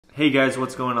Hey guys,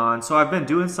 what's going on? So I've been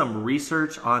doing some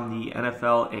research on the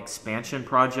NFL expansion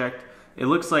project. It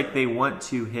looks like they want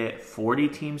to hit 40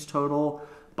 teams total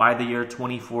by the year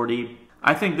 2040.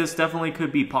 I think this definitely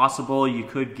could be possible. You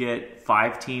could get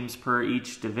 5 teams per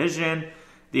each division.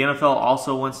 The NFL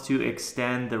also wants to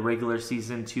extend the regular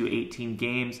season to 18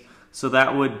 games. So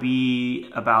that would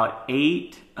be about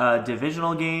 8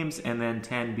 divisional games and then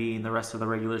 10 being the rest of the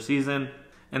regular season.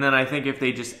 And then I think if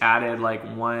they just added like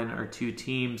 1 or 2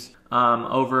 teams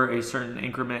over a certain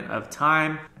increment of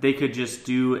time, they could just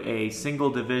do a single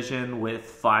division with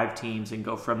 5 teams and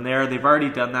go from there. They've already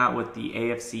done that with the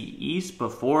AFC East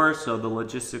before, so the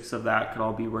logistics of that could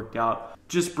all be worked out.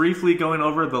 Just briefly going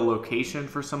over the location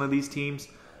for some of these teams,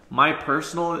 my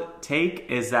personal take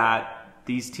is that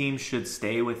these teams should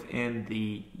stay within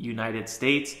the United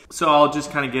States. So I'll just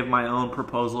kind of give my own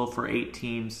proposal for 8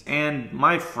 teams. And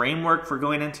my framework for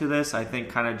going into this, I think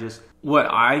kind of just what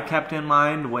I kept in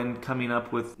mind when coming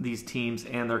up with these teams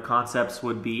and their concepts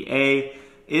would be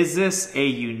is this a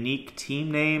unique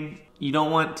team name? You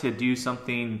don't want to do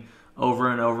something over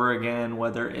and over again,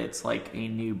 whether it's like a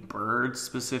new bird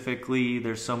specifically.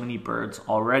 There's so many birds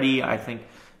already. I think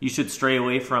you should stray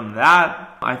away from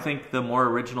that. I think the more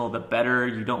original, the better.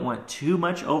 You don't want too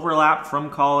much overlap from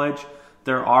college.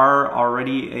 There are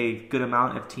already a good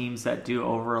amount of teams that do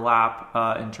overlap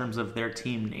in terms of their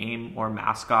team name or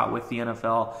mascot with the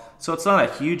NFL. So it's not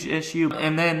a huge issue.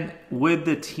 And then would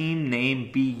the team name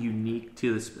be unique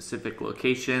to the specific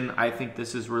location? I think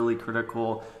this is really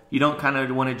critical. You don't kind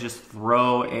of want to just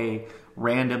throw a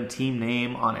random team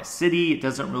name on a city. It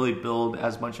doesn't really build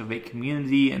as much of a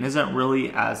community and isn't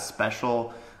really as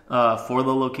special for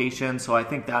the location. So I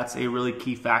think that's a really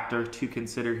key factor to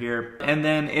consider here. And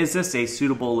then, is this a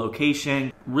suitable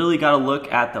location? Really got to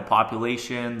look at the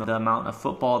population, the amount of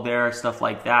football there, stuff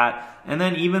like that. And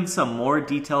then even some more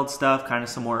detailed stuff, kind of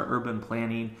some more urban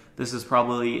planning. This is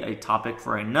probably a topic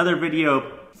for another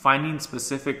video. Finding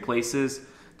specific places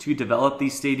to develop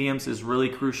these stadiums is really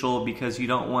crucial because you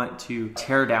don't want to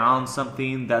tear down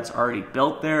something that's already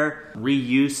built there.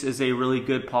 Reuse is a really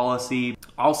good policy.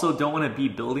 Also, don't want to be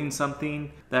building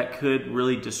something that could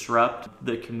really disrupt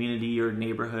the community or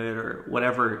neighborhood or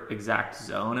whatever exact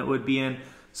zone it would be in.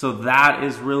 So that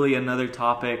is really another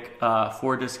topic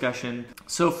for discussion.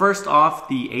 So first off,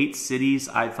 the 8 cities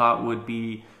I thought would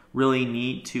be really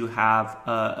neat to have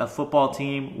a football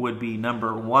team would be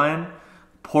number 1.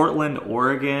 Portland,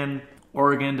 Oregon.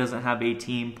 Oregon doesn't have a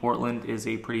team. Portland is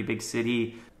a pretty big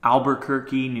city.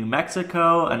 Albuquerque, New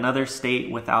Mexico, another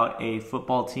state without a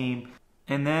football team.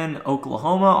 And then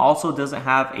Oklahoma also doesn't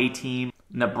have a team.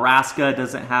 Nebraska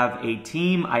doesn't have a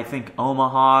team. I think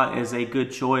Omaha is a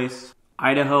good choice.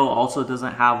 Idaho also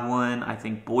doesn't have one. I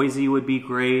think Boise would be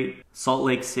great. Salt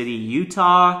Lake City,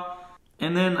 Utah.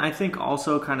 And then I think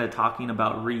also kind of talking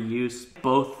about reuse,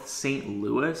 both St.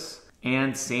 Louis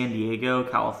and San Diego,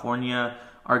 California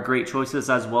are great choices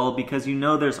as well because you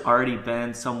know there's already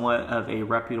been somewhat of a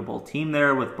reputable team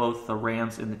there with both the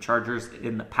Rams and the Chargers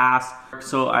in the past.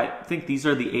 So I think these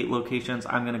are the 8 locations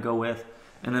I'm going to go with,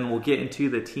 and then we'll get into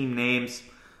the team names.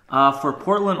 For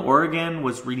Portland, Oregon,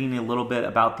 was reading a little bit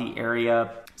about the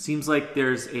area. Seems like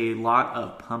there's a lot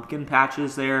of pumpkin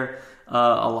patches there,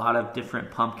 a lot of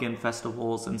different pumpkin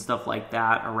festivals and stuff like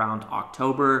that around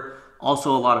October.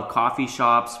 Also a lot of coffee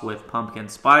shops with pumpkin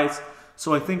spice.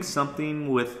 So I think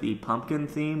something with the pumpkin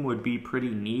theme would be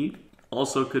pretty neat.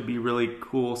 Also could be really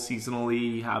cool seasonally.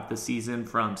 You have the season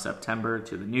from September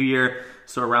to the new year.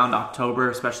 So around October,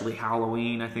 especially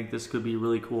Halloween, I think this could be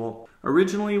really cool.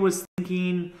 Originally was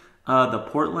thinking the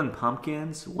Portland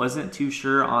Pumpkins. Wasn't too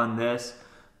sure on this.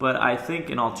 But I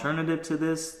think an alternative to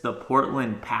this, the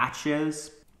Portland Patches,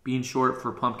 being short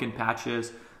for pumpkin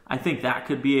patches, I think that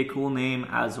could be a cool name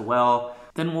as well.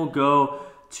 Then we'll go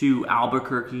to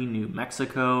Albuquerque, New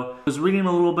Mexico. I was reading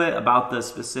a little bit about the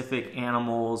specific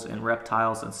animals and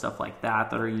reptiles and stuff like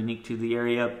that are unique to the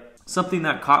area. Something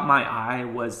that caught my eye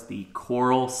was the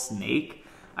coral snake.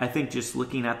 I think just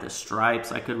looking at the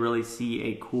stripes, I could really see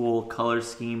a cool color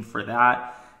scheme for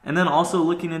that. And then also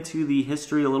looking into the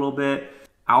history a little bit,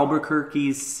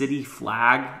 Albuquerque's city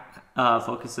flag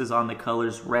focuses on the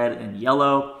colors red and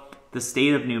yellow. The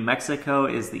state of New Mexico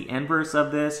is the inverse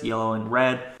of this, yellow and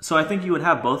red. So I think you would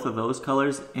have both of those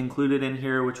colors included in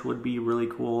here, which would be really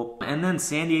cool. And then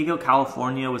San Diego,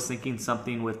 California was thinking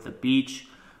something with the beach.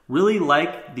 Really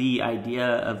like the idea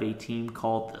of a team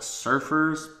called the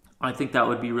Surfers. I think that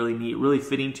would be really neat, really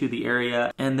fitting to the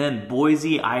area. And then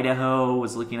Boise, Idaho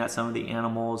was looking at some of the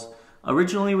animals.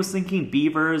 Originally was thinking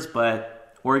beavers,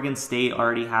 but Oregon State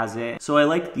already has it. So I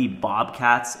like the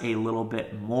Bobcats a little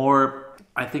bit more.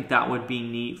 I think that would be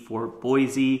neat for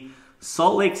Boise.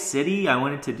 Salt Lake City, I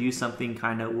wanted to do something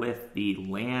kind of with the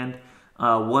land.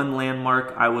 One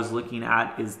landmark I was looking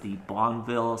at is the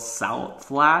Bonneville Salt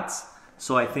Flats.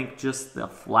 So I think just the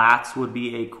flats would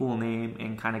be a cool name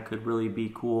and kind of could really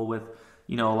be cool with,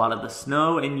 a lot of the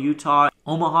snow in Utah.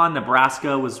 Omaha,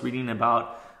 Nebraska, was reading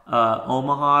about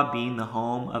Omaha being the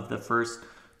home of the first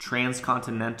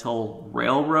transcontinental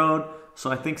railroad.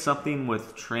 So I think something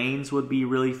with trains would be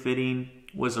really fitting.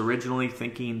 Was originally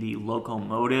thinking the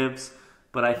locomotives,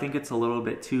 but I think it's a little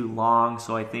bit too long.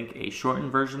 So I think a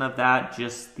shortened version of that,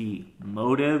 just the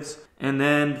motives. And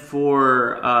then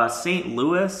for St.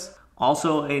 Louis,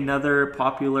 also another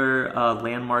popular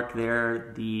landmark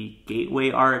there, the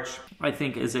Gateway Arch, I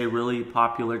think is a really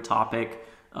popular topic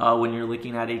when you're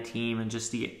looking at a team and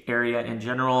just the area in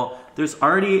general. There's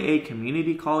already a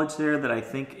community college there that I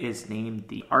think is named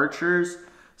the Archers.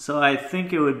 So I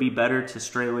think it would be better to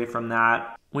stray away from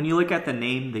that. When you look at the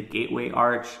name, the Gateway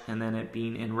Arch, and then it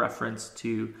being in reference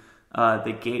to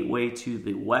the gateway to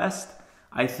the west,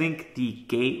 I think the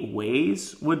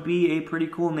Gateways would be a pretty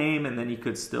cool name, and then you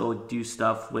could still do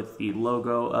stuff with the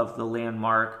logo of the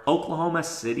landmark. Oklahoma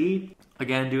City,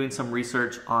 again, doing some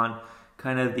research on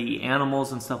kind of the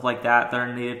animals and stuff like that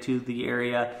are native to the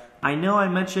area. I know I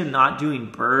mentioned not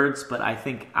doing birds, but I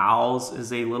think owls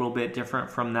is a little bit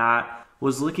different from that.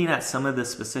 Was looking at some of the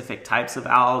specific types of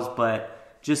owls,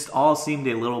 but just all seemed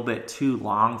a little bit too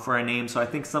long for a name. So I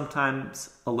think sometimes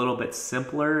a little bit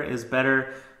simpler is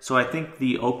better. So I think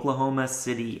the Oklahoma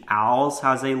City Owls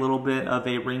has a little bit of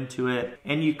a ring to it.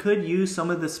 And you could use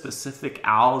some of the specific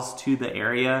owls to the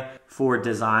area for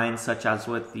design, such as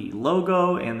with the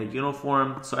logo and the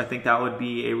uniform. So I think that would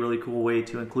be a really cool way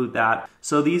to include that.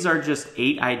 So these are just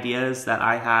 8 ideas that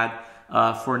I had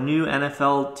for new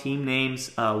NFL team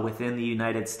names within the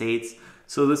United States.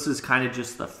 So this is kind of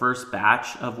just the first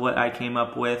batch of what I came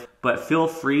up with, but feel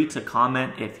free to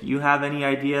comment if you have any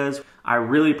ideas. I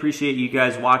really appreciate you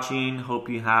guys watching. Hope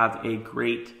you have a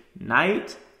great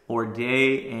night or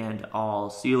day, and I'll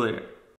see you later.